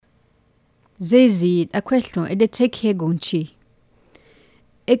Zezi akwello edeteke gunchi.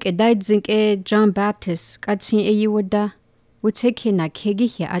 Ek edait zink John Baptist katsin eyiwoda wuteke na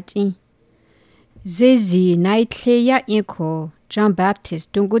kegi atin. Zezi naitle ya inko John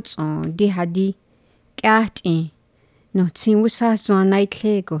Baptist dungutson di hadi katin no tin wusa zon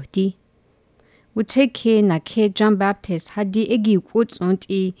naitle gohdi. Wuteke na ke John Baptist hadi egi wutson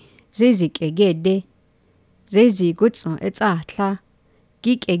ti zezik egede. Zezi gutson etla.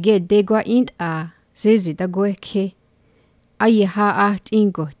 Gik egede gwa int a zezi da goeke. Aye ha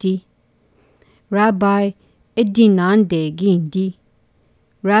ingohdi. Rabbi edinande gindi.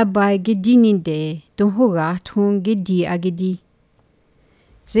 Rabbi gedininde donhoga tun gidi agedi.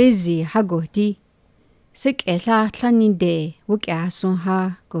 Zezi ha gohdi. Sik tlaninde wuk son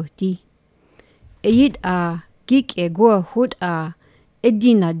ha gohdi. Eyid a gik egwa hud a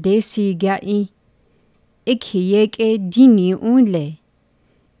edina desi gain. Ik yeke dini unle.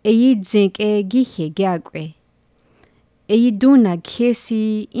 Eyid zink gihe gagwe. Eyiduna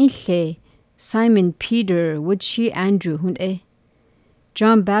kesi inhle Simon Peter wuchi Andrew hunde.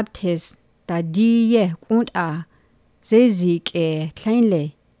 John Baptist da di ye kunt a zezik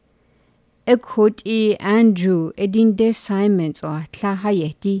kleinle. Ekhot Andrew edinde Simons o tla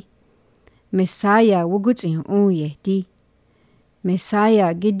hayeti. Messiah wugutin yeti.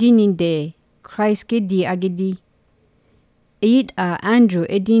 Messiah gedininde Christ gedi agedi. Eyid a Andrew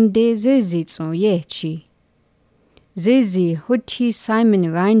edinde zezitson yechi. Zezi huti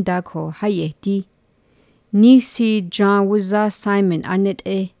Simon reindako hayeti. Nisi John wuza Simon anet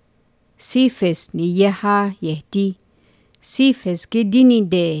Cephas ni yeha yeti. Cephas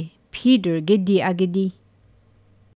gedininde Peter gedi agedi.